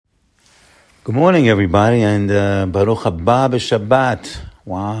Good morning, everybody, and Baruch haba b'Shabbat.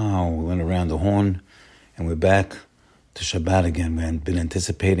 Wow, we went around the horn, and we're back to Shabbat again. We've been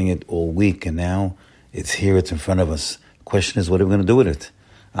anticipating it all week, and now it's here, it's in front of us. The question is, what are we going to do with it?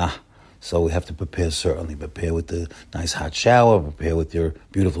 So we have to prepare, certainly. Prepare with the nice hot shower, prepare with your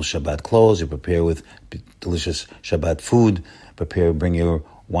beautiful Shabbat clothes, you prepare with delicious Shabbat food, bring your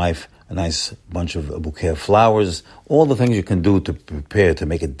wife a nice bunch of a bouquet of flowers, all the things you can do to prepare, to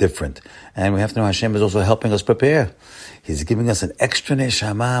make it different. And we have to know Hashem is also helping us prepare. He's giving us an extra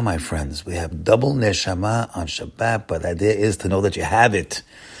neshama, my friends. We have double neshama on Shabbat, but the idea is to know that you have it.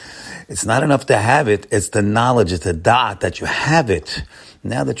 It's not enough to have it, it's the knowledge, it's the da'at that you have it.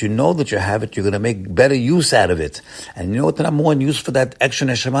 Now that you know that you have it, you're going to make better use out of it. And you know what the number one use for that extra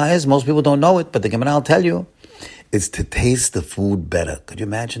neshama is? Most people don't know it, but the Gemara will tell you. It's to taste the food better. Could you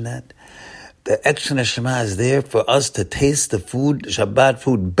imagine that? The extra neshama is there for us to taste the food, Shabbat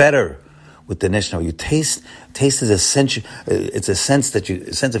food, better with the neshama. You taste is essential. It's a sense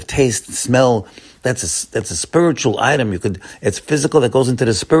of taste, smell. That's a spiritual item. It's physical that goes into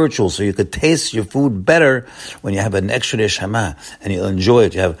the spiritual. So you could taste your food better when you have an extra neshama, and you'll enjoy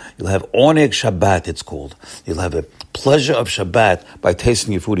it. You'll have oneg Shabbat. It's called. You'll have a pleasure of Shabbat by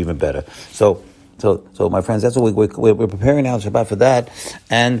tasting your food even better. So my friends, that's what we're preparing now Shabbat for that.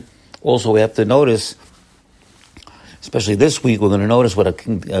 And also we have to notice, especially this week, we're going to notice what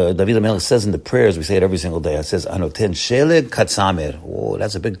David HaMelech says in the prayers. We say it every single day. It says, Hanoten sheleg katzamer. Oh,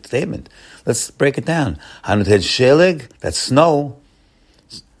 that's a big statement. Let's break it down. Hanoten sheleg, that's snow.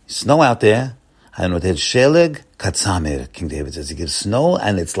 Snow out there. Hanoten sheleg katzamer. King David says he gives snow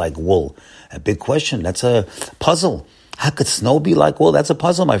and it's like wool. A big question. That's a puzzle. How could snow be like wool? That's a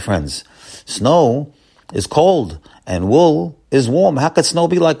puzzle, my friends. Snow is cold and wool is warm. How could snow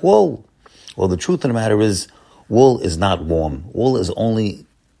be like wool? Well, the truth of the matter is, wool is not warm. Wool is only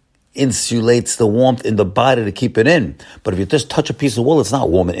insulates the warmth in the body to keep it in. But if you just touch a piece of wool, it's not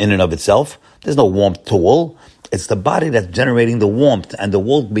warm in and of itself. There's no warmth to wool. It's the body that's generating the warmth, and the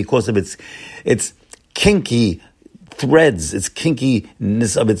wool, because of its kinky threads, its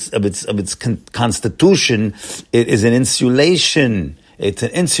kinkiness of its constitution, it is an insulation. It's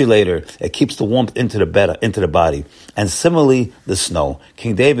an insulator. It keeps the warmth into the body. And similarly, the snow.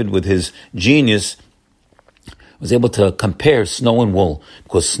 King David, with his genius, was able to compare snow and wool,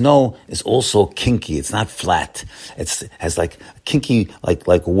 because snow is also kinky. It's not flat. It has like kinky,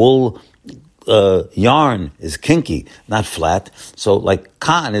 like wool. Yarn is kinky, not flat. So like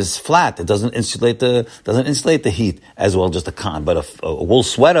cotton is flat. It doesn't insulate the heat as well, just a cotton. But a wool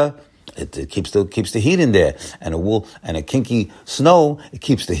sweater, it keeps the heat in there. And a kinky snow, it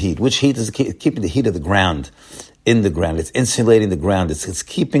keeps the heat. Which heat is keeping the heat of the ground in the ground? It's insulating the ground. It's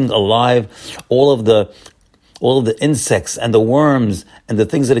keeping alive all of the insects and the worms and the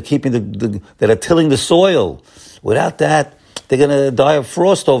things that are keeping that are tilling the soil. Without that, they're going to die of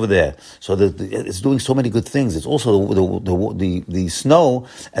frost over there. So it's doing so many good things. It's also the snow,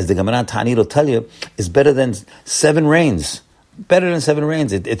 as the Gemara Ta'anit will tell you, is better than 7 rains. Better than 7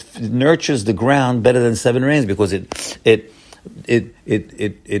 rains. It nurtures the ground better than 7 rains, because it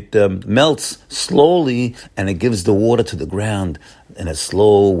melts slowly, and it gives the water to the ground in a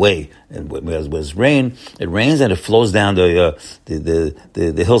slow way. And whereas rain, it rains and it flows down the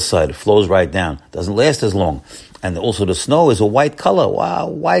hillside. It flows right down. It doesn't last as long. And also the snow is a white color. Wow,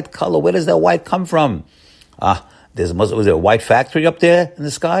 white color. Where does that white come from? Was there a white factory up there in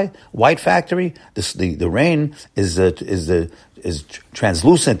the sky? White factory? The rain is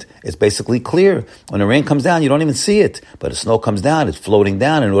translucent. It's basically clear. When the rain comes down, you don't even see it. But the snow comes down, it's floating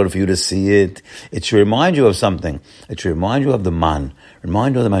down. In order for you to see it, it should remind you of something. It should remind you of the man.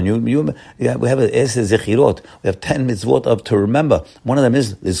 Remind you of the man. We have a Zechirot. We have 10 mitzvot to remember. One of them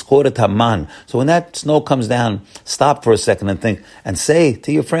is Chorat HaMan. So when that snow comes down, stop for a second and think, and say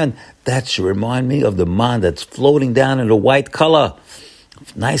to your friend, that should remind me of the man that's floating down in a white color.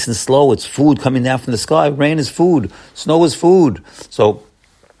 Nice and slow. It's food coming down from the sky. Rain is food. Snow is food. So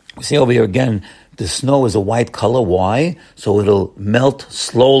we see over here again, the snow is a white color. Why? So it'll melt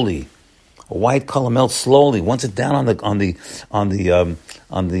slowly. A white color melts slowly. Once it's down on the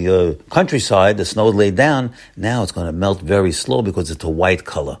countryside, the snow laid down. Now it's going to melt very slow because it's a white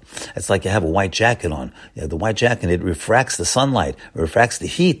color. It's like you have a white jacket on. You have the white jacket, it refracts the sunlight, it refracts the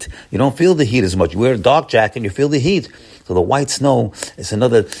heat. You don't feel the heat as much. You wear a dark jacket, you feel the heat. So the white snow is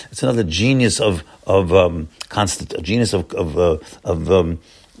another genius of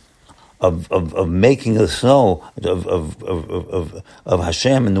making the snow of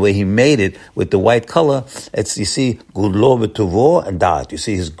Hashem, and the way He made it with the white color. You see Gudlo v'Tuvo and Da'at. You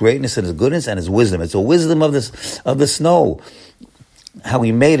see His greatness and His goodness and His wisdom. It's a wisdom of the snow. how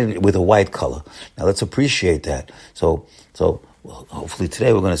he made it with a white color. Now let's appreciate that. So hopefully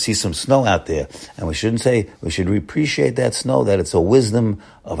today we're going to see some snow out there. And we should appreciate that snow, that it's a wisdom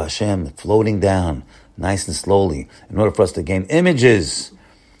of Hashem floating down nice and slowly in order for us to gain images.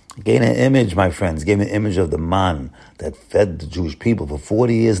 Gain an image, my friends. Gain an image of the man that fed the Jewish people for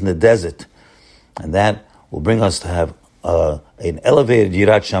 40 years in the desert. And that will bring us to have an elevated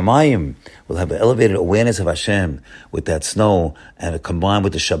Yirat Shamayim. We'll have an elevated awareness of Hashem with that snow, and combined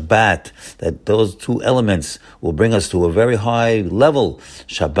with the Shabbat, that those two elements will bring us to a very high level.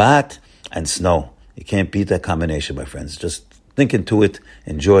 Shabbat and snow. You can't beat that combination, my friends. Just think into it,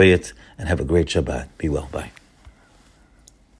 enjoy it, and have a great Shabbat. Be well. Bye.